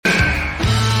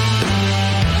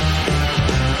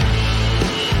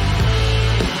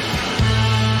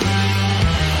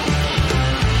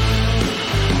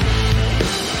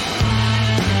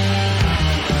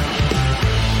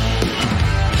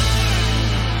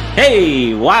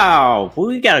Hey, wow. Well,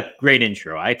 we got a great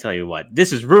intro. I tell you what,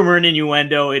 this is Rumor and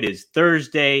Innuendo. It is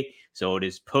Thursday, so it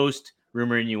is post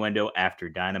Rumor and Innuendo after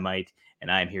Dynamite.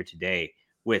 And I am here today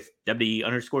with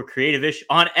WWE_creative-ish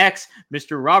on X,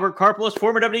 Mr. Robert Karpelos,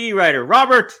 former WWE writer.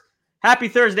 Robert, happy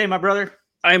Thursday, my brother.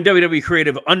 I am WWE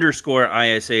Creative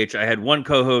 _ISH. I had one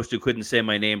co-host who couldn't say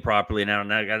my name properly. Now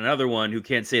I got another one who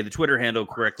can't say the Twitter handle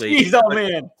correctly. Jeez, oh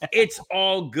man. It's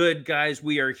all good, guys.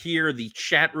 We are here. The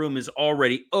chat room is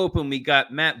already open. We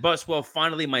got Matt Buswell.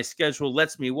 Finally, my schedule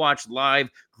lets me watch live.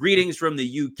 Greetings from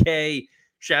the UK.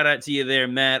 Shout out to you there,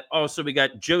 Matt. Also, we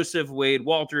got Joseph Wade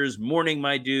Walters. Morning,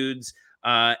 my dudes.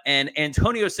 And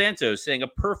Antonio Santos saying a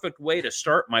perfect way to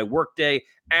start my workday.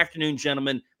 Afternoon,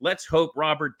 gentlemen. Let's hope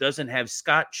Robert doesn't have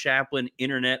Scott Chaplin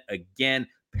internet again.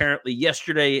 Apparently,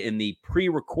 yesterday in the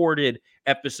pre-recorded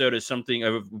episode of something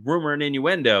of Rumor and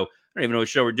Innuendo, I don't even know what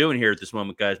show we're doing here at this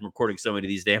moment, guys. I'm recording so many of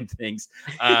these damn things.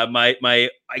 My I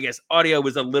guess audio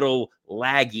was a little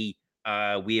laggy.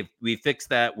 We fixed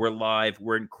that. We're live.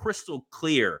 We're in crystal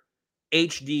clear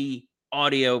HD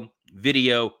audio,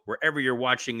 video, wherever you're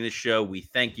watching this show. We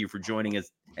thank you for joining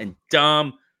us. And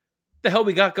Dom, the hell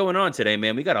we got going on today,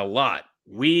 man? We got a lot.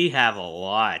 We have a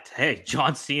lot. Hey,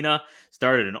 John Cena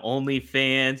started an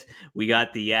OnlyFans. We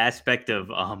got the aspect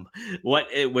of what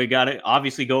we got to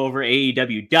obviously go over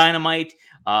AEW Dynamite.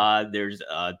 There's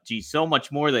so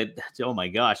much more that oh my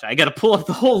gosh, I got to pull up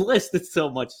the whole list. It's so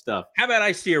much stuff. How about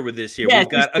I steer with this here? Yeah, We've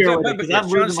got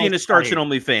John Cena starts an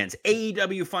OnlyFans.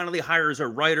 AEW finally hires a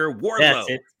writer. Wardlow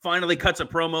finally cuts a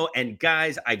promo. And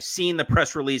guys, I've seen the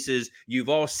press releases. You've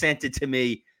all sent it to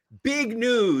me. Big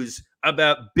news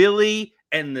about Billy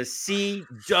and the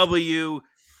CW.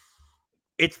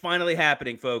 It's finally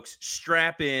happening, folks.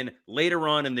 Strap in later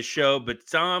on in the show. But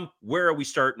Tom, where are we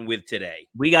starting with today?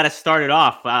 We got to start it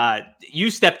off.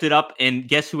 You stepped it up, and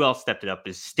guess who else stepped it up?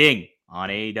 Is Sting on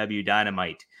AEW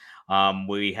Dynamite.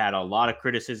 We had a lot of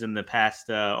criticism the past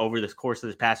over the course of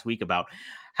this past week about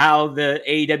how the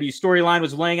AEW storyline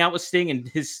was laying out with Sting and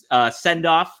his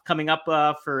send-off coming up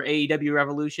for AEW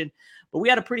Revolution. But we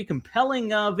had a pretty compelling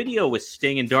video with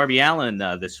Sting and Darby Allin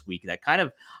this week that kind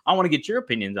of, I want to get your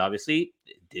opinions, obviously.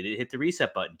 Did it hit the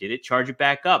reset button? Did it charge it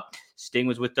back up? Sting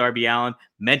was with Darby Allin,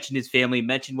 mentioned his family,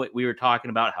 mentioned what we were talking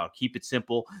about, how to keep it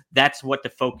simple. That's what to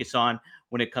focus on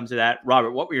when it comes to that.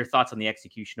 Robert, what were your thoughts on the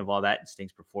execution of all that and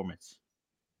Sting's performance?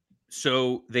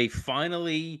 So they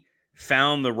finally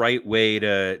found the right way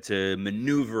to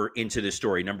maneuver into the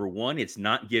story. Number one, it's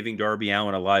not giving Darby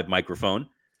Allin a live microphone,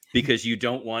 because you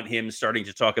don't want him starting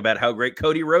to talk about how great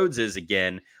Cody Rhodes is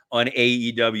again on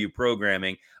AEW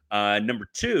programming. Number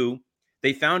two,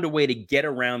 they found a way to get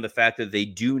around the fact that they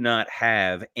do not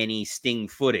have any Sting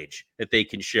footage that they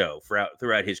can show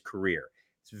throughout his career.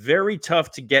 It's very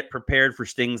tough to get prepared for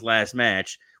Sting's last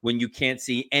match when you can't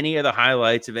see any of the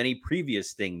highlights of any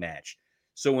previous Sting match.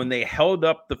 So when they held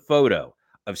up the photo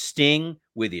of Sting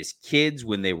with his kids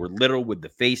when they were little with the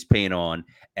face paint on,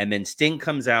 and then Sting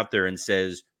comes out there and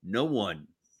says, "No one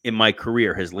in my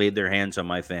career has laid their hands on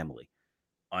my family."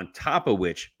 On top of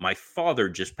which, my father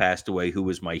just passed away, who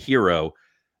was my hero.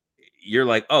 You're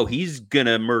like, oh, he's going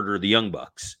to murder the Young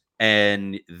Bucks.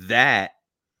 And that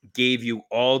gave you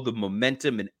all the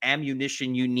momentum and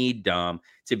ammunition you need, Dom,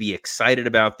 to be excited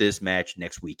about this match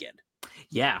next weekend.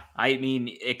 Yeah, I mean,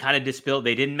 it kind of dispelled.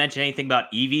 They didn't mention anything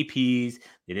about EVPs.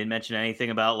 They didn't mention anything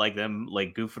about like them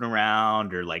like goofing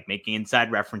around or like making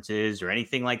inside references or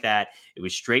anything like that. It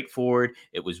was straightforward.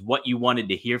 It was what you wanted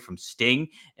to hear from Sting,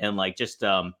 and like just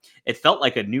it felt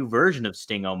like a new version of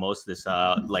Sting almost. This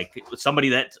like somebody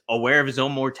that's aware of his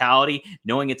own mortality,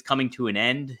 knowing it's coming to an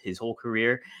end, his whole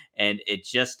career, and it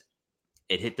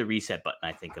hit the reset button,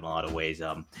 I think, in a lot of ways.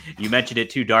 You mentioned it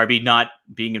too, Darby, not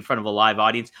being in front of a live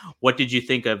audience. What did you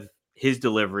think of his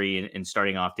delivery in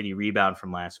starting off? Did he rebound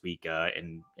from last week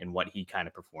and what he kind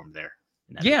of performed there?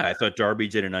 Yeah, I thought Darby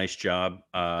did a nice job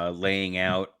laying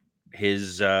out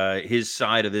his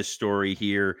side of this story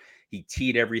here. He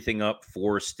teed everything up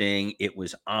for Sting. It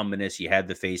was ominous. You had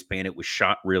the face paint. It was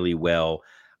shot really well.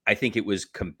 I think it was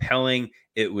compelling.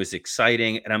 It was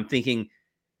exciting. And I'm thinking,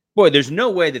 boy, there's no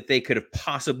way that they could have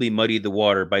possibly muddied the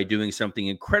water by doing something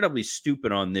incredibly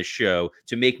stupid on this show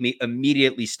to make me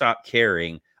immediately stop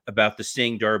caring about the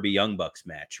Sting Darby Young Bucks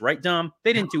match. Right, Dom?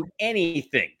 They didn't do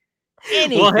anything.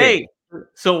 Well, hey,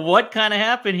 so what kind of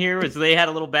happened here was they had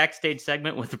a little backstage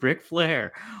segment with Ric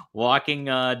Flair walking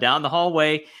down the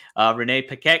hallway. Renee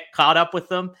Paquette caught up with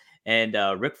them, and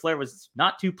Ric Flair was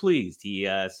not too pleased. He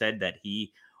said that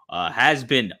he has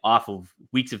been off of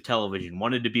weeks of television,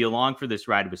 wanted to be along for this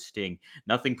ride with Sting.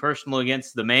 Nothing personal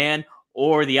against the man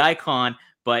or the icon,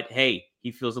 but hey,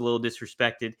 he feels a little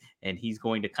disrespected, and he's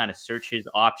going to kind of search his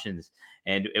options.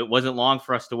 And it wasn't long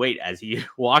for us to wait as he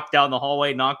walked down the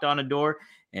hallway, knocked on a door,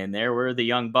 and there were the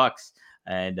Young Bucks.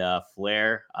 And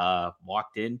Flair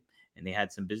walked in, and they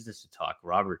had some business to talk.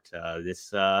 Robert,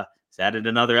 this added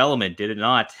another element, did it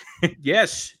not?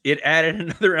 Yes, it added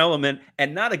another element,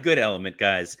 and not a good element,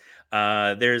 guys.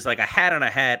 There's like a hat on a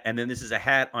hat, and then this is a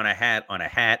hat on a hat on a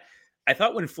hat. I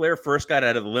thought when Flair first got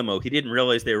out of the limo, he didn't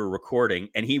realize they were recording,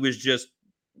 and he was just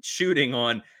shooting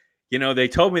on, they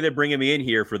told me they're bringing me in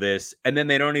here for this, and then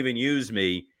they don't even use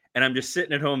me, and I'm just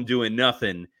sitting at home doing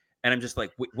nothing, and I'm just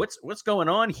like, what's going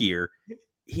on here?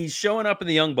 He's showing up in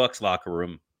the Young Bucks locker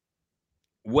room.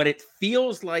 What it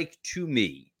feels like to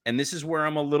me, and this is where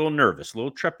I'm a little nervous, a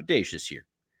little trepidatious here.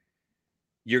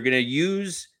 You're going to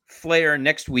use Flair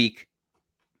next week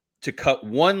to cut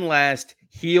one last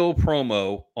heel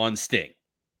promo on Sting.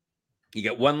 You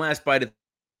get one last bite at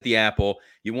the apple.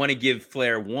 You want to give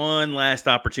Flair one last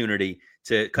opportunity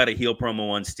to cut a heel promo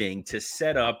on Sting to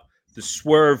set up the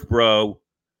swerve, bro,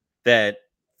 that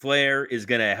Flair is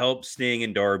going to help Sting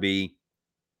and Darby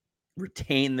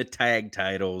retain the tag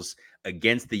titles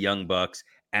against the Young Bucks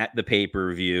at the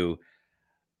pay-per-view.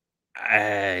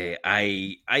 I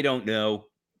don't know.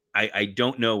 I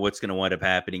don't know what's going to wind up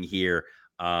happening here.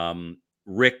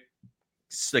 Rick,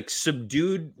 like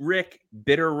subdued Rick,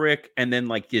 bitter Rick, and then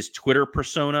like his Twitter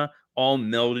persona all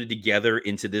melded together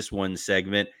into this one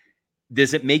segment.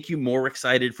 Does it make you more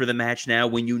excited for the match now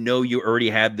when you know you already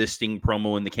have this Sting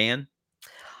promo in the can?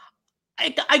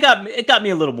 It got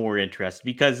me a little more interested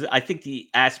because I think the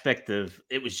aspect of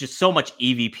it was just so much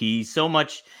EVP, so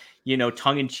much,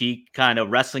 tongue in cheek kind of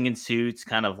wrestling in suits,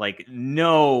 kind of like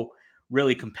no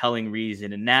really compelling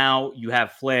reason. And now you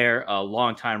have Flair, a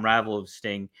longtime rival of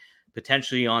Sting,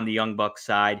 potentially on the Young Bucks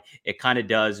side. It kind of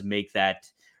does make that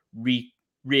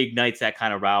reignites that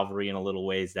kind of rivalry in a little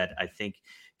ways that I think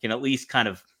can at least kind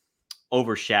of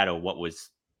overshadow what was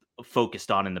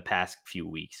focused on in the past few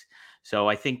weeks. So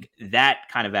I think that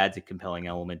kind of adds a compelling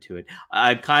element to it.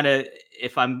 I'm kind of,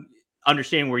 if I'm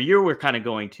understanding where you were kind of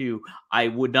going to, I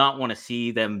would not want to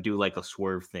see them do like a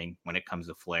swerve thing when it comes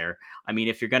to Flair. I mean,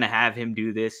 if you're going to have him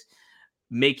do this,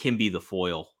 make him be the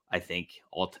foil, I think,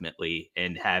 ultimately,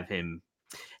 and have him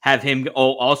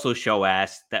also show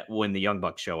ass that when the Young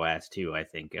Bucks show ass too, I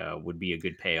think would be a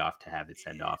good payoff to have it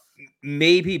send off.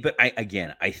 Maybe, but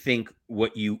I think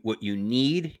what you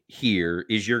need here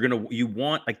is you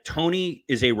want, like, Tony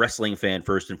is a wrestling fan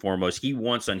first and foremost. He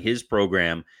wants on his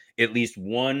program at least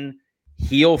one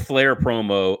heel Flair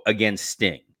promo against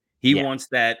Sting. He wants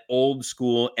that old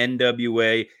school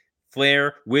NWA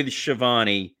Flair with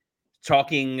Shivani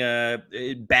talking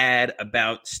bad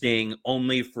about Sting,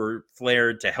 only for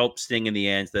Flair to help Sting in the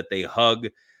end, that they hug,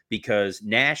 because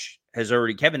Kevin Nash has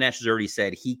already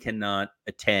said he cannot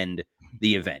attend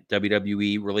the event.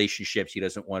 WWE relationships, he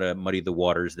doesn't want to muddy the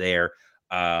waters there.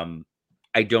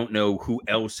 I don't know who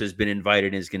else has been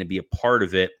invited and is going to be a part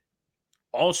of it.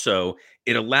 Also,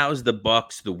 it allows the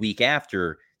Bucks the week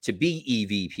after to be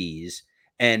EVPs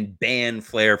and ban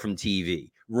Flair from TV.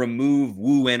 Remove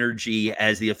Woo Energy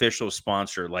as the official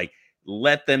sponsor. Like,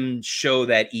 let them show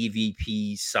that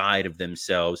EVP side of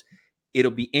themselves.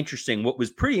 It'll be interesting. What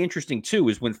was pretty interesting, too,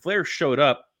 is when Flair showed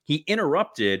up, he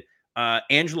interrupted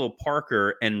Angelo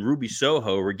Parker and Ruby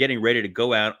Soho were getting ready to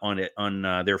go out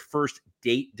on their first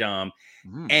date, Dom.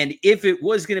 And if it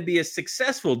was going to be a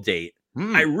successful date,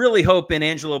 I really hope in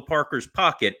Angelo Parker's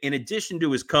pocket, in addition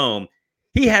to his comb,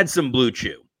 he had some Blue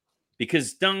Chew.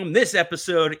 Because, Dom, this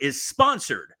episode is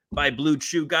sponsored by Blue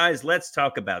Chew. Guys, let's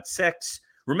talk about sex.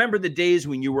 Remember the days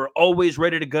when you were always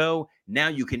ready to go? Now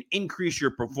you can increase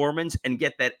your performance and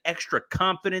get that extra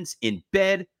confidence in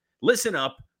bed. Listen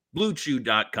up,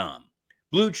 BlueChew.com.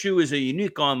 Blue Chew is a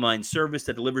unique online service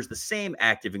that delivers the same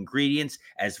active ingredients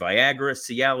as Viagra,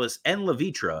 Cialis, and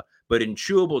Levitra, but in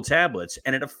chewable tablets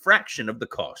and at a fraction of the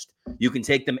cost. You can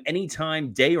take them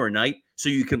anytime, day or night, so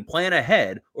you can plan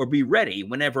ahead or be ready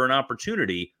whenever an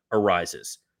opportunity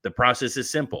arises. The process is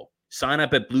simple. Sign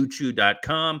up at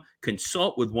BlueChew.com,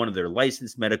 consult with one of their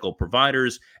licensed medical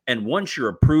providers, and once you're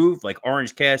approved, like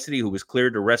Orange Cassidy, who was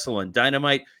cleared to wrestle on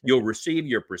Dynamite, you'll receive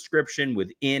your prescription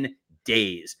within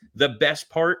days. The best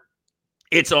part,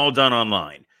 it's all done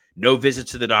online. No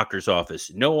visits to the doctor's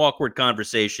office, no awkward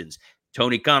conversations.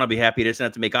 Tony Khan will be happy he doesn't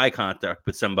have to make eye contact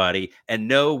with somebody, and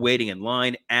no waiting in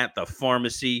line at the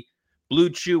pharmacy. Blue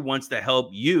Chew wants to help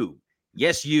you,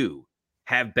 yes, you,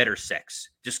 have better sex.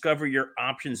 Discover your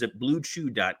options at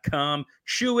BlueChew.com.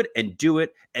 Chew it and do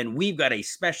it. And we've got a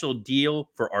special deal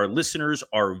for our listeners,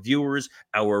 our viewers,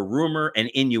 our rumor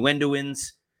and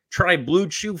innuendoins. Try Blue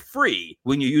Chew free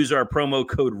when you use our promo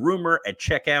code RUMOR at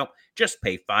checkout. Just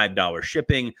pay $5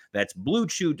 shipping. That's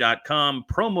BlueChew.com,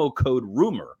 promo code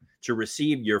RUMOR to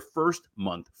receive your first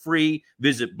month free.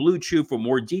 Visit Blue Chew for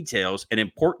more details and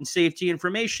important safety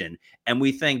information. And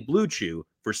we thank Blue Chew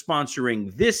for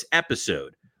sponsoring this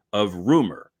episode of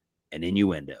Rumor and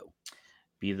Innuendo.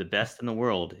 Be the best in the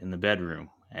world in the bedroom.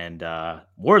 And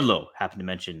Wardlow happened to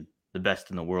mention the best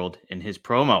in the world in his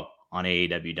promo on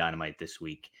AEW Dynamite this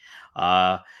week.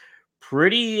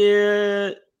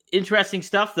 Pretty interesting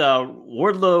stuff, though.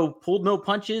 Wardlow pulled no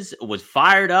punches, was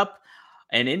fired up,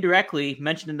 and indirectly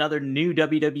mentioned another new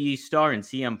WWE star in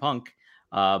CM Punk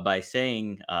by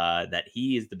saying that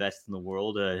he is the best in the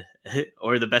world,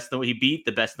 or the best. He beat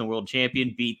the best in the world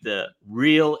champion, beat the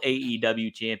real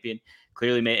AEW champion.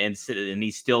 Clearly, and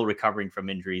he's still recovering from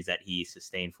injuries that he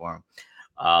sustained for him.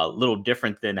 A little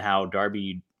different than how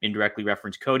Darby indirectly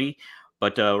referenced Cody.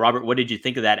 But Robert, what did you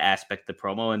think of that aspect of the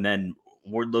promo, and then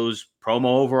Wardlow's promo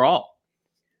overall?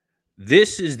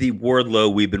 This is the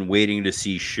Wardlow we've been waiting to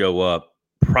see show up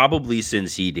probably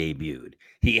since he debuted.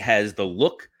 He has the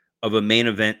look of a main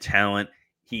event talent.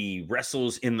 He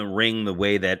wrestles in the ring the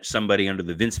way that somebody under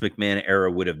the Vince McMahon era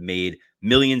would have made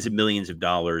millions and millions of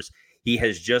dollars. He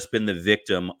has just been the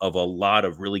victim of a lot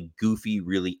of really goofy,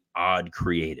 really odd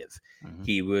creative. Mm-hmm.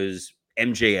 He was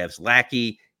MJF's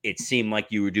lackey. It seemed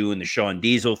like you were doing the Shawn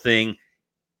Diesel thing.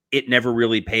 It never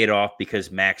really paid off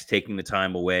because Max taking the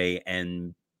time away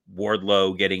and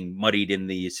Wardlow getting muddied in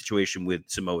the situation with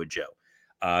Samoa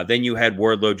Joe. Then you had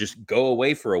Wardlow just go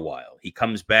away for a while. He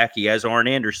comes back. He has Arn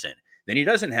Anderson. Then he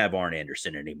doesn't have Arn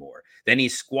Anderson anymore. Then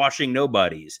he's squashing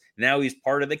nobodies. Now he's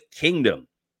part of the Kingdom.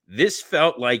 This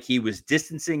felt like he was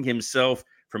distancing himself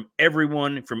from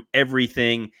everyone, from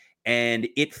everything. And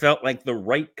it felt like the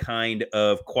right kind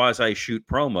of quasi-shoot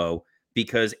promo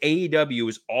because AEW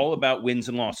is all about wins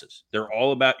and losses. They're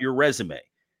all about your resume.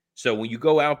 So when you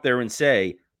go out there and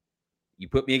say, you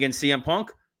put me against CM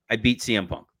Punk, I beat CM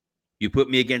Punk. You put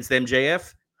me against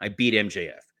MJF, I beat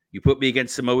MJF. You put me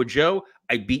against Samoa Joe,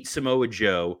 I beat Samoa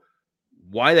Joe.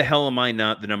 Why the hell am I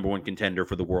not the number one contender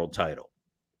for the world title?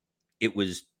 It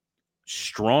was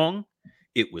strong.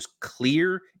 It was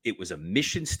clear. It was a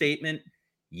mission statement.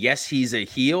 Yes, he's a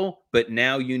heel, but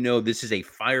now you know this is a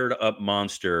fired up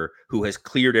monster who has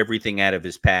cleared everything out of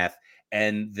his path.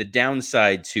 And the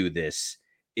downside to this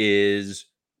is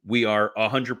we are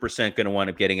 100% going to wind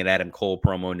up getting an Adam Cole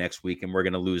promo next week, and we're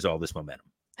going to lose all this momentum.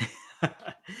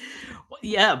 Well,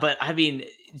 yeah, but I mean,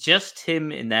 just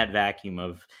him in that vacuum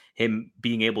of him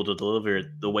being able to deliver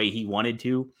the way he wanted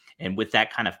to, and with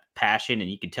that kind of passion, and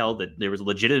you could tell that there was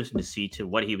legitimacy to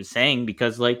what he was saying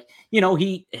because, like, you know,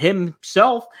 he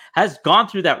himself has gone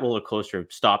through that roller coaster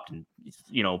of stopped and,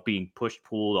 you know, being pushed,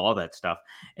 pulled, all that stuff.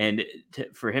 And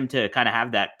for him to kind of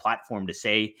have that platform to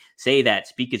say that,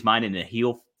 speak his mind in a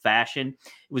heel fashion,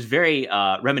 it was very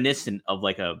reminiscent of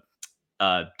like a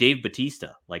Dave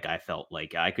Bautista. Like, I felt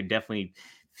like I could definitely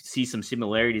see some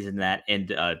similarities in that.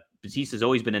 And Batista's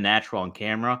always been a natural on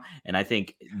camera, and I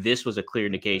think this was a clear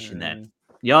indication that,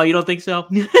 you don't think so?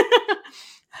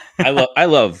 I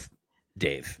love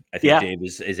Dave. I think Dave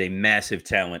is a massive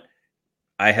talent.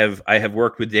 I have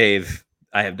worked with Dave.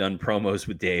 I have done promos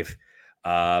with Dave.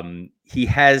 He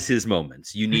has his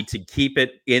moments. You need to keep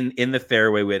it in the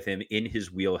fairway with him, in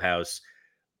his wheelhouse.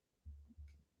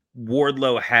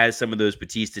 Wardlow has some of those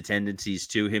Batista tendencies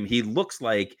to him. He looks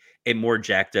like a more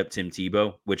jacked up Tim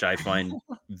Tebow, which I find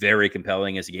very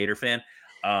compelling as a Gator fan.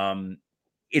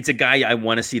 It's a guy I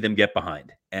want to see them get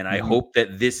behind. And I hope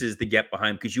that this is the get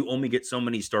behind because you only get so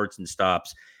many starts and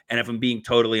stops. And if I'm being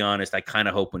totally honest, I kind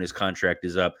of hope when his contract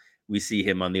is up, we see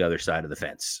him on the other side of the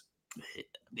fence.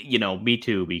 You know, me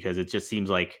too, because it just seems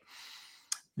like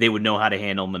they would know how to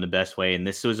handle him in the best way. And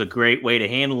this was a great way to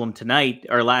handle him tonight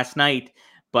or last night.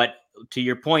 But to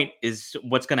your point, is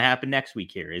what's going to happen next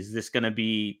week here? Is this going to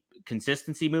be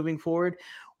consistency moving forward?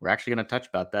 We're actually going to touch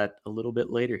about that a little bit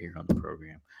later here on the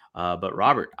program. But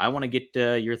Robert, I want to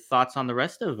get your thoughts on the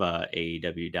rest of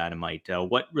AEW Dynamite.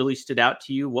 What really stood out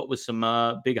to you? What was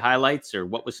some big highlights, or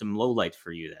what was some lowlights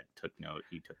for you that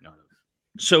you took note of?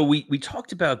 So we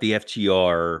talked about the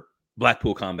FTR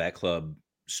Blackpool Combat Club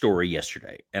story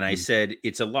yesterday, and I said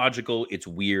it's illogical, it's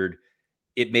weird.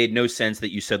 It made no sense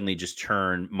that you suddenly just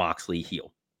turn Moxley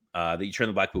heel, that you turn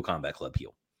the Blackpool Combat Club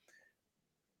heel.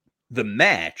 The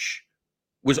match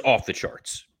was off the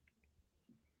charts.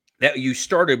 That you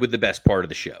started with the best part of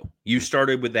the show. You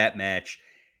started with that match.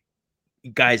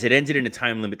 Guys, it ended in a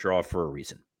time limit draw for a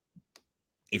reason.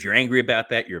 If you're angry about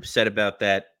that, you're upset about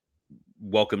that,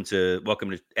 welcome to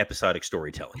episodic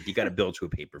storytelling. You got to build to a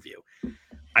pay-per-view.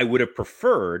 I would have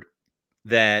preferred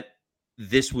that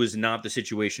this was not the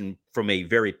situation from a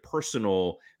very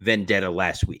personal vendetta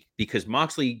last week, because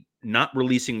Moxley not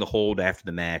releasing the hold after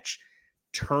the match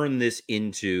turned this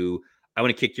into, I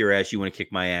want to kick your ass, you want to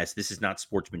kick my ass. This is not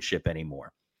sportsmanship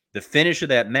anymore. The finish of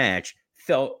that match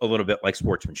felt a little bit like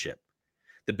sportsmanship.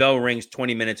 The bell rings,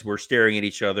 20 minutes, we're staring at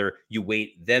each other. You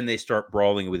wait, then they start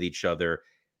brawling with each other.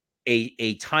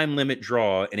 A time limit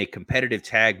draw in a competitive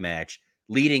tag match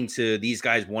leading to these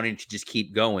guys wanting to just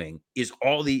keep going is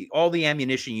all the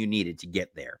ammunition you needed to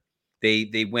get there.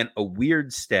 They went a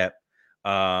weird step,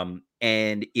 and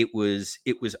it was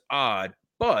odd,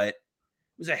 but it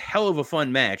was a hell of a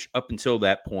fun match up until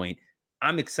that point.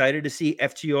 I'm excited to see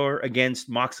FTR against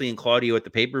Moxley and Claudio at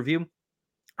the pay-per-view.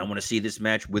 I want to see this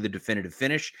match with a definitive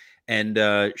finish. And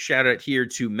shout out here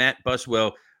to Matt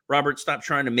Buswell. Robert, stop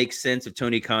trying to make sense of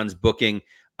Tony Khan's booking.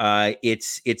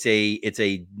 It's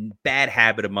a bad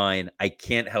habit of mine. I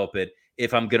can't help it.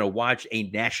 If I'm going to watch a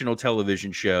national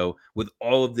television show with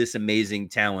all of this amazing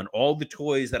talent, all the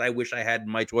toys that I wish I had in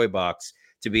my toy box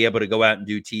to be able to go out and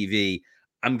do TV,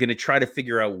 I'm going to try to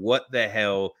figure out what the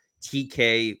hell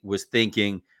TK was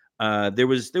thinking. There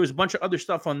was a bunch of other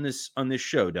stuff on this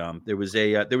show, Dom. There was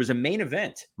a main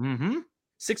event,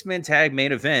 6-man tag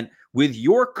main event with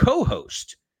your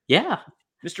co-host,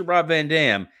 Mr. Rob Van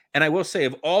Dam. And I will say,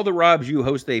 of all the Robs you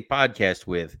host a podcast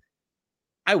with,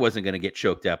 I wasn't going to get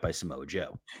choked out by Samoa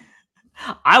Joe.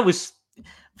 I was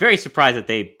very surprised that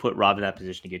they put Rob in that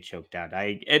position to get choked out.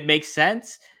 It makes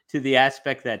sense to the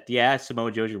aspect that,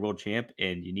 Samoa Joe's your world champ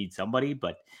and you need somebody,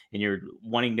 and you're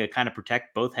wanting to kind of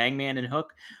protect both Hangman and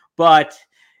Hook, but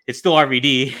it's still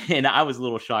RVD. And I was a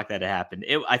little shocked that it happened.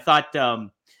 I thought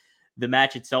the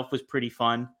match itself was pretty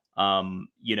fun. A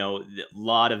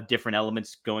lot of different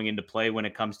elements going into play when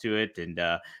it comes to it, and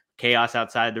chaos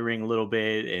outside the ring a little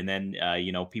bit. And then,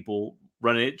 people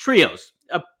running it trios,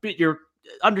 your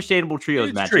understandable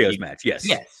trios match.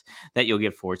 Yes, that you'll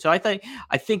get forward. So I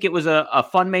think it was a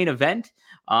fun main event.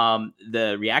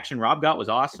 The reaction Rob got was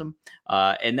awesome.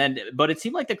 But it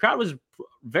seemed like the crowd was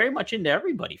very much into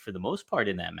everybody for the most part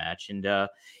in that match. And,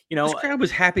 this crowd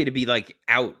was happy to be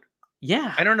out.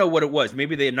 Yeah. I don't know what it was.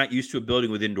 Maybe they're not used to a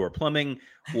building with indoor plumbing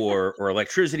or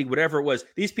electricity, whatever it was.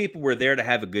 These people were there to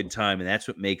have a good time, and that's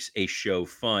what makes a show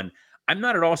fun. I'm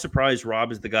not at all surprised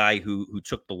Rob is the guy who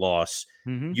took the loss.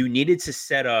 Mm-hmm. You needed to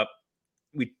set up,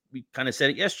 we kind of said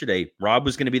it yesterday, Rob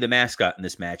was going to be the mascot in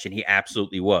this match, and he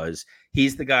absolutely was.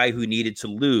 He's the guy who needed to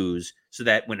lose so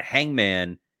that when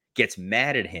Hangman gets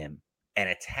mad at him and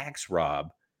attacks Rob,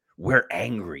 we're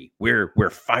angry. We're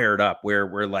fired up.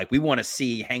 We're like, we want to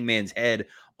see Hangman's head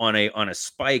on a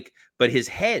spike, but his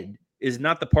head is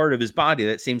not the part of his body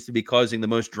that seems to be causing the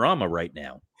most drama right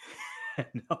now.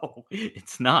 No,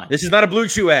 it's not. This is not a Blue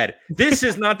Chew ad. This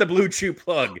is not the Blue Chew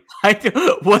plug.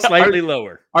 Slightly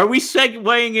lower. Are we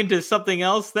segueing into something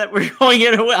else that we're going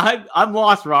into? I'm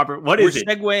lost, Robert. We're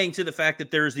segueing to the fact that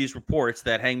there's these reports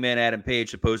that Hangman Adam Page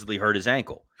supposedly hurt his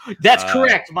ankle. That's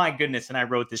correct. My goodness. And I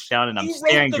wrote this down and I'm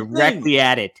staring directly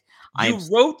at it. You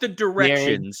wrote the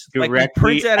directions like you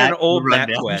printed out an old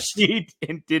MapQuest sheet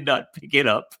and did not pick it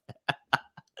up.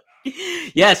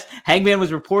 Yes, Hangman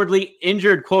was reportedly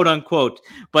injured, quote unquote,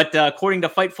 but according to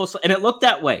Fightful, and it looked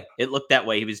that way.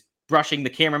 He was brushing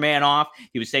the cameraman off.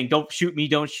 He was saying, don't shoot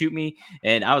me.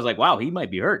 And I was like, wow, he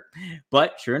might be hurt.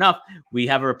 But sure enough, we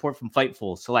have a report from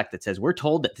Fightful Select that says, we're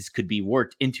told that this could be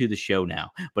worked into the show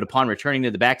now. But upon returning to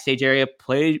the backstage area,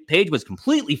 Page was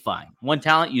completely fine. One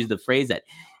talent used the phrase that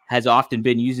has often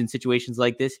been used in situations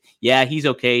like this. Yeah, he's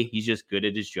okay. He's just good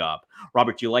at his job.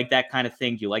 Robert, do you like that kind of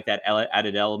thing? Do you like that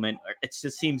added element? It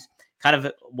just seems kind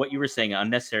of what you were saying,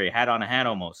 unnecessary, hat on a hat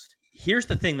almost. Here's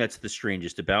the thing that's the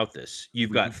strangest about this.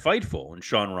 You've got Fightful and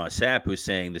Sean Ross Sapp who's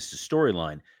saying this is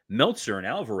storyline. Meltzer and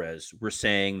Alvarez were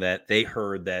saying that they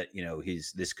heard that,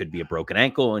 this could be a broken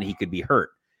ankle and he could be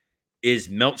hurt. Is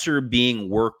Meltzer being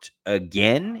worked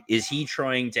again? Is he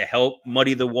trying to help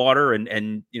muddy the water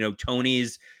and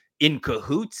Tony's in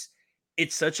cahoots?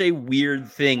 It's such a weird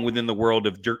thing within the world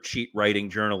of dirt sheet writing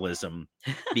journalism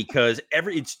because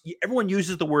everyone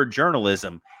uses the word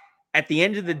journalism. At the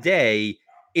end of the day,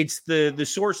 it's the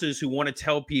sources who want to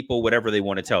tell people whatever they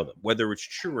want to tell them, whether it's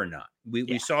true or not.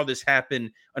 We saw this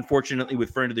happen, unfortunately,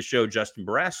 with friend of the show, Justin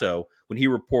Barrasso, when he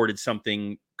reported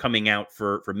something coming out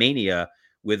for Mania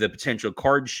with a potential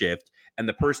card shift. And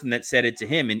the person that said it to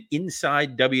him, an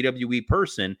inside WWE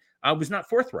person, was not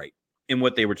forthright in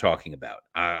what they were talking about.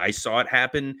 I saw it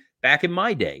happen back in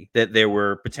my day that there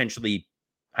were potentially,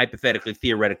 hypothetically,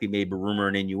 theoretically, maybe rumor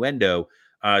and innuendo,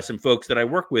 some folks that I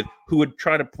work with who would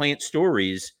try to plant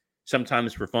stories,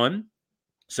 sometimes for fun,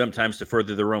 sometimes to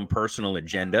further their own personal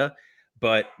agenda.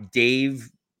 but Dave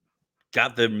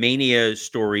got the Mania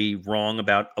story wrong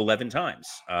about 11 times.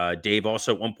 Dave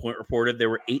also at one point reported there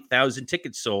were 8,000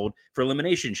 tickets sold for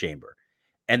Elimination Chamber.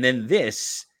 And then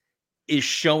this is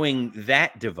showing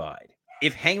that divide.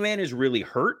 If Hangman is really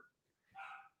hurt,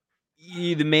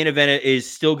 the main event is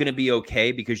still going to be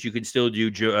okay because you can still do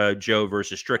Joe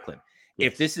versus Strickland.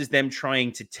 Yes. If this is them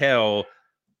trying to tell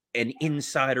an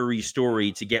insidery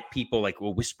story to get people like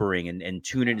whispering and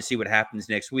tune in to see what happens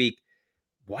next week,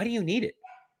 why do you need it?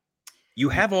 You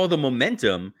have all the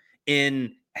momentum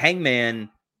in Hangman,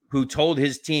 who told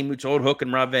his team, who told Hook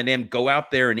and Rob Van Dam, go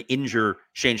out there and injure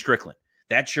Shane Strickland.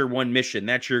 That's your one mission.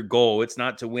 That's your goal. It's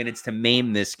not to win. It's to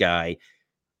maim this guy.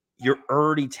 You're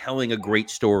already telling a great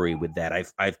story with that.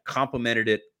 I've complimented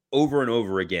it over and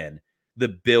over again, the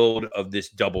build of this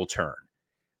double turn.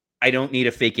 I don't need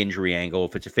a fake injury angle.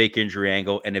 If it's a fake injury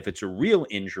angle, and if it's a real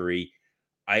injury,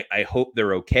 I hope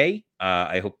they're okay.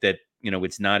 I hope that,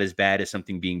 it's not as bad as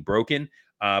something being broken.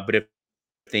 But if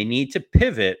they need to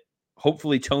pivot,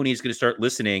 hopefully Tony is going to start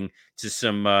listening to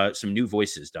some new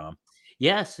voices, Dom.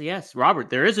 Yes,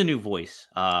 Robert. There is a new voice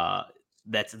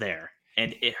that's there,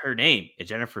 and her name is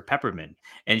Jennifer Pepperman,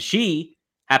 and she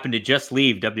happened to just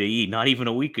leave WWE not even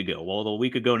a week ago. Well, a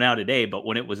week ago now today, but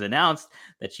when it was announced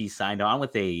that she signed on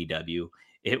with AEW,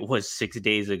 it was 6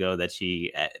 days ago that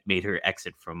she made her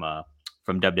exit from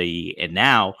WWE, and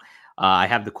now I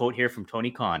have the quote here from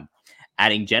Tony Khan.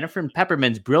 Adding Jennifer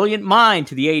Pepperman's brilliant mind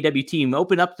to the AEW team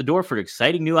opened up the door for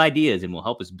exciting new ideas and will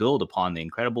help us build upon the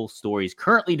incredible stories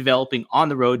currently developing on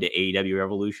the road to AEW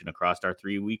Revolution across our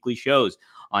 3 weekly shows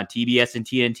on TBS and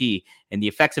TNT. And the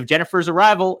effects of Jennifer's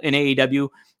arrival in AEW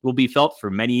will be felt for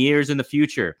many years in the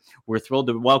future. We're thrilled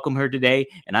to welcome her today,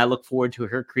 and I look forward to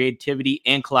her creativity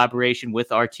and collaboration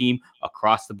with our team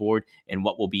across the board in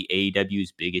what will be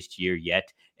AEW's biggest year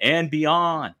yet and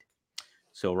beyond.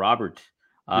 So, Robert...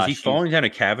 Was he falling down a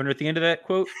cavern at the end of that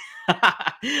quote?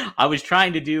 I was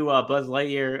trying to do Buzz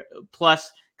Lightyear plus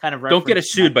kind of. Don't get us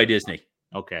sued by Disney.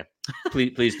 Okay.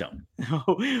 Please don't.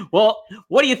 Well,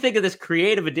 what do you think of this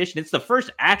creative addition? It's the first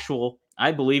actual,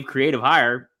 I believe, creative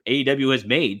hire AEW has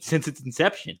made since its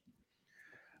inception.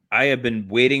 I have been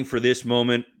waiting for this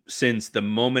moment since the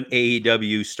moment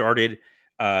AEW started.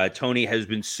 Tony has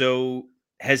been so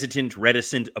hesitant,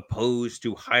 reticent, opposed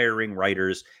to hiring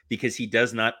writers because he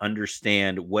does not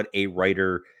understand what a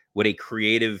writer, what a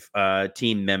creative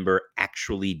team member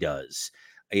actually does.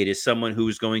 It is someone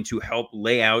who's going to help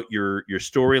lay out your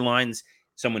storylines,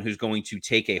 someone who's going to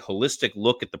take a holistic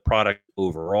look at the product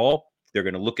overall. They're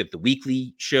going to look at the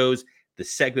weekly shows, the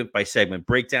segment by segment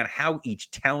breakdown, how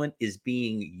each talent is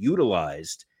being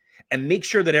utilized, and make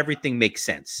sure that everything makes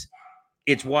sense.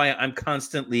 It's why I'm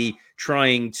constantly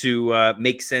trying to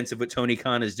make sense of what Tony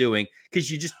Khan is doing, because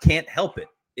you just can't help it.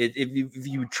 If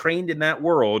you trained in that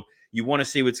world, you want to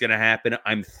see what's going to happen.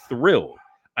 I'm thrilled.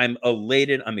 I'm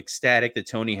elated. I'm ecstatic that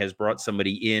Tony has brought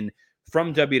somebody in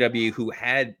from WWE who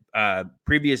had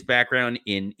previous background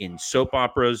in soap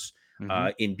operas,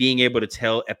 in being able to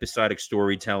tell episodic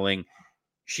storytelling.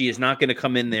 She is not going to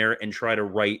come in there and try to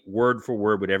write word for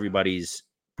word what everybody's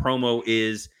promo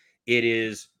is. It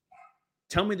is,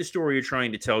 tell me the story you're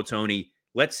trying to tell, Tony.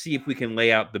 Let's see if we can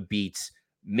lay out the beats,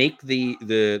 make the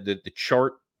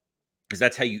chart, because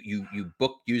that's how you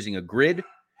book using a grid.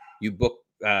 You book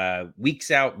weeks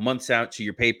out, months out to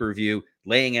your pay-per-view,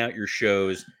 laying out your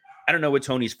shows. I don't know what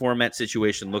Tony's format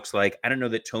situation looks like. I don't know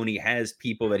that Tony has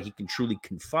people that he can truly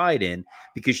confide in,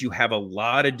 because you have a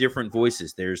lot of different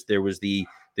voices. There was the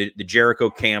Jericho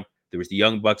camp. There was the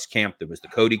Young Bucks camp. There was the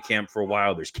Cody camp for a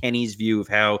while. There's Kenny's view of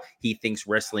how he thinks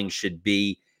wrestling should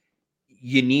be.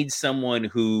 You need someone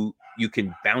who you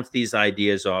can bounce these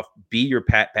ideas off, be your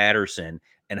Pat Patterson,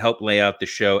 and help lay out the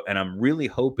show. And I'm really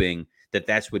hoping that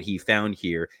that's what he found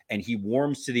here. And he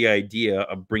warms to the idea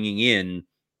of bringing in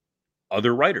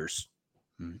other writers.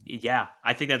 Yeah,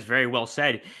 I think that's very well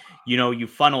said. You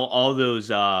funnel all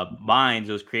those minds,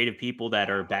 those creative people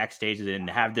that are backstage and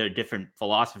have their different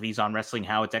philosophies on wrestling,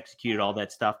 how it's executed, all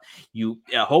that stuff. You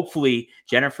hopefully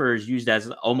Jennifer is used as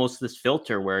almost this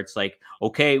filter where it's like,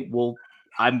 okay, well,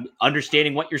 I'm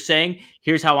understanding what you're saying.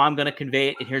 Here's how I'm going to convey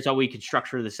it. And here's how we can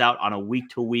structure this out on a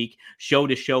week-to-week,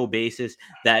 show-to-show basis,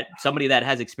 that somebody that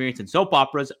has experience in soap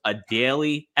operas, a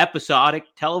daily episodic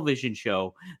television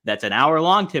show that's an hour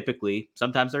long, typically,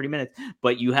 sometimes 30 minutes,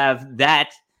 but you have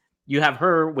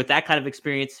her with that kind of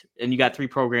experience, and you got 3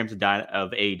 programs of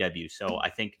AEW. So I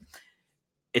think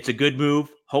it's a good move.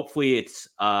 Hopefully it's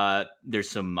there's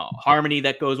some harmony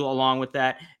that goes along with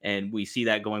that. And we see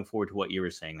that going forward to what you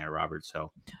were saying there, Robert.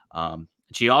 So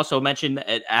she also mentioned,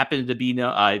 it happened to be,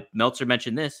 Meltzer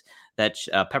mentioned this, that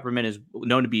Pepperman is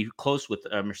known to be close with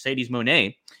Mercedes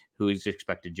Moné, who is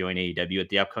expected to join AEW at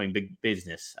the upcoming Big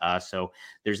Business. So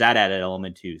there's that added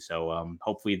element too. So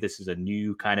hopefully this is a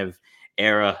new kind of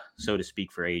era, so to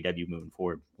speak, for AEW moving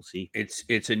forward. We'll see.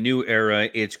 It's a new era.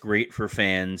 It's great for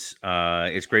fans.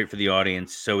 It's great for the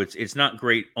audience. So it's not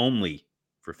great only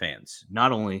for fans.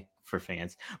 Not only for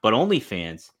fans, but only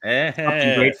fans. Something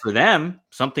Eh, great for them.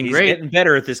 Something he's great. getting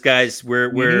better at this, guys.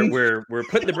 We're we're Mhm. we're we're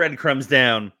putting the breadcrumbs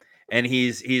down, and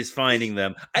he's finding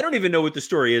them. I don't even know what the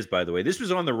story is, by the way. This was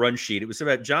on the run sheet. It was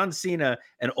about John Cena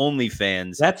and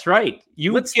OnlyFans. That's right.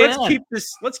 You Let's can.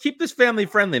 keep this family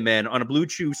friendly, man. On a Blue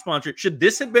Chew sponsor. Should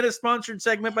this have been a sponsored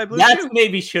segment by Blue That's Chew?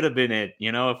 maybe should have been it.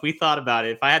 If we thought about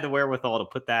it, if I had the wherewithal to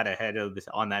put that ahead of this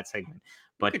on that segment,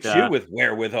 Look but at you with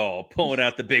wherewithal, pulling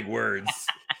out the big words.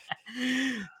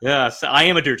 yeah, so I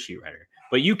am a dirt sheet writer,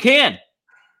 but you can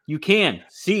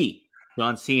see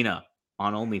John Cena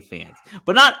on OnlyFans,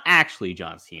 but not actually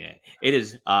John Cena. It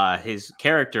is his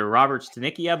character, Robert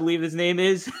Stanicki, I believe his name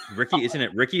is. Ricky, isn't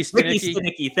it Ricky Ricky Stinicky?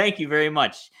 Stanicki. Thank you very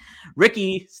much.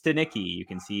 Ricky Stanicki, you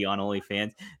can see on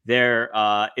OnlyFans. There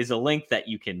is a link that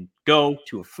you can go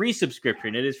to a free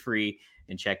subscription. It is free.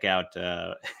 And check out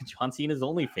John Cena's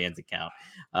OnlyFans account.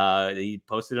 He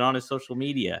posted it on his social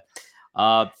media.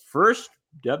 First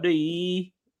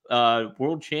WWE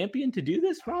world champion to do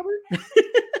this, Robert?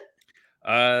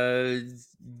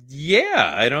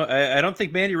 Yeah, I don't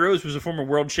think Mandy Rose was a former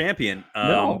world champion.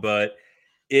 No. But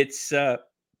it's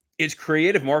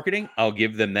creative marketing. I'll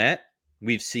give them that.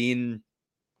 We've seen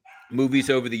movies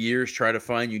over the years try to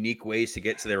find unique ways to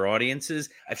get to their audiences.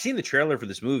 I've seen the trailer for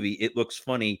this movie. It looks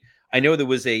funny. I know there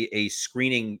was a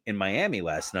screening in Miami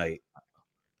last night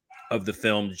of the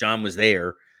film. John was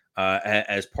there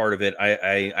as part of it.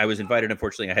 I was invited.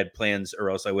 Unfortunately, I had plans, or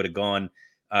else I would have gone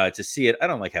to see it. I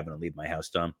don't like having to leave my house,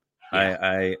 Tom.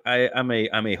 Yeah. I'm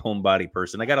a homebody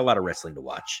person. I got a lot of wrestling to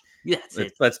watch. That's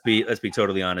it. Let's be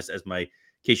totally honest. In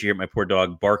case you hear my poor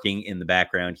dog barking in the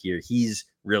background here, he's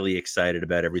really excited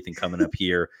about everything coming up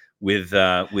here with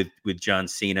John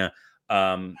Cena.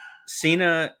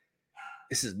 Cena,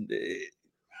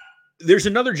 there's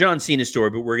another John Cena story,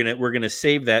 but we're gonna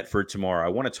save that for tomorrow. I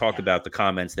want to talk about the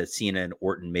comments that Cena and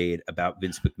Orton made about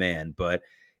Vince McMahon, but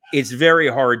it's very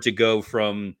hard to go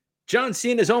from John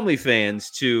Cena's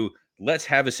OnlyFans to let's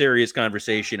have a serious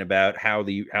conversation about how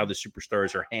the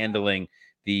superstars are handling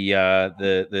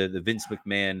the Vince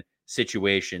McMahon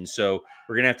situation. So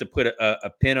we're gonna have to put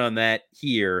a pin on that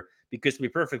here, because to be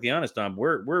perfectly honest, Tom,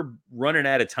 we're running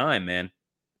out of time, man.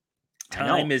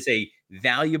 Time is a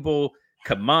valuable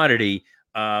commodity,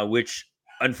 which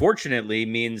unfortunately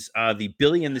means the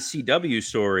Billy and the CW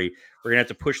story. We're gonna have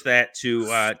to push that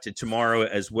to tomorrow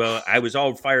as well. I was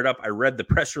all fired up. I read the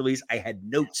press release. I had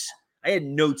notes,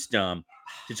 Dom,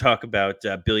 to talk about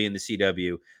Billy and the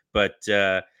CW, but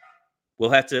we'll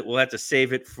have to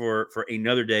save it for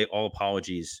another day. All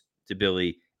apologies to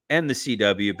Billy and the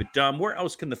CW. But Dom, where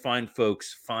else can the fine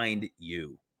folks find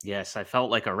you? Yes, I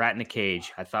felt like a rat in a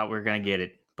cage. I thought we were going to get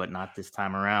it, but not this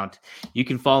time around. You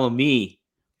can follow me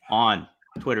on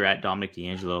Twitter at Dominic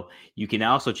D'Angelo. You can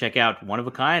also check out One of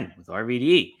a Kind with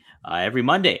RVD every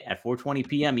Monday at 4:20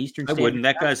 p.m. Eastern I Standard wouldn't.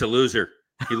 That guy's a loser.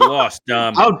 He lost,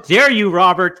 Dom. How dare you,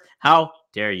 Robert? How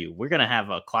dare you? We're gonna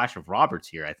have a clash of Roberts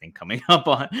here, I think, coming up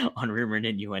on Rumor and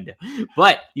Innuendo.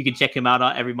 But you can check him out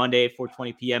every Monday at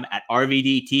 4:20 p.m. at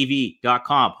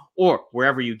rvdtv.com or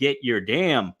wherever you get your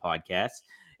damn podcasts.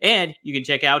 And you can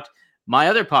check out my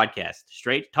other podcast,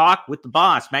 Straight Talk with the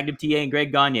Boss, Magnum TA and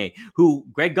Greg Gagne,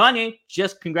 Greg Gagne,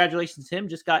 congratulations to him,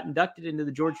 just got inducted into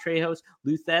the George Trejos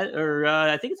Luthez, or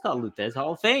I think it's called Luthez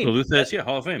Hall of Fame. Luthez, yeah,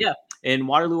 Hall of Fame. Yeah, in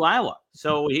Waterloo, Iowa.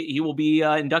 So he will be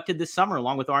inducted this summer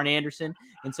along with Arn Anderson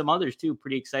and some others too.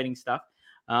 Pretty exciting stuff.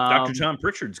 Dr. Tom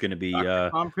Pritchard's going to be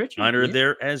honored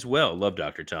there as well. Love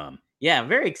Dr. Tom. Yeah,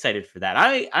 very excited for that.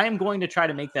 I am going to try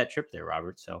to make that trip there,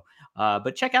 Robert. So,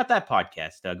 but check out that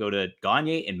podcast. Go to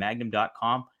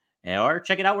GagneandMagnum.com or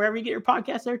check it out wherever you get your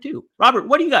podcast there too. Robert,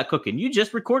 what do you got cooking? You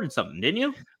just recorded something, didn't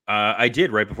you? I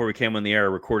did right before we came on the air.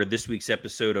 I recorded this week's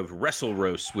episode of Wrestle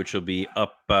Roast, which will be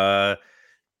up by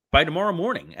tomorrow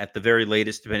morning at the very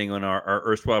latest, depending on our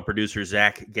erstwhile producer,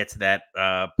 Zach, gets that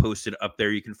posted up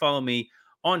there. You can follow me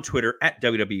on Twitter at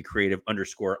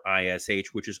WWCreative_ISH,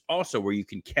 which is also where you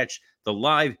can catch the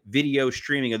live video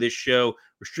streaming of this show.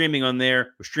 We're streaming on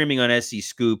there. We're streaming on SC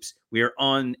Scoops. We are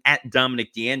on at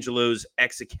Dominic D'Angelo's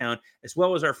X account, as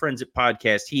well as our friends at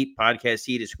Podcast Heat. Podcast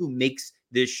Heat is who makes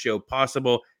this show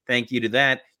possible. Thank you to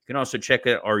that. You can also check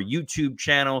out our YouTube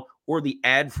channel or the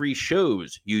Ad-Free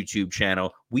Shows YouTube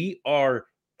channel. We are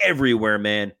everywhere,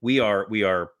 man. We are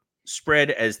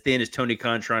spread as thin as Tony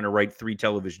Khan trying to write 3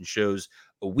 television shows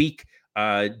a week.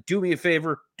 Do me a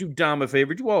favor, do Dom a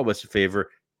favor, do all of us a favor.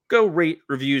 Go rate,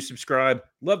 review, subscribe.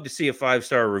 Love to see a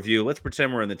 5-star review. Let's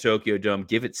pretend we're in the Tokyo Dome.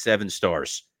 Give it 7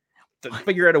 stars.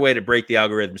 Figure out a way to break the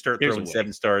algorithm. Start throwing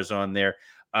 7 stars on there.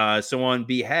 So on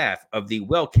behalf of the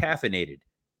well-caffeinated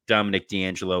Dominic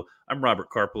D'Angelo, I'm Robert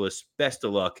Karpelis. Best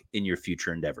of luck in your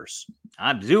future endeavors.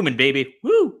 I'm zooming, baby.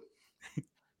 Woo!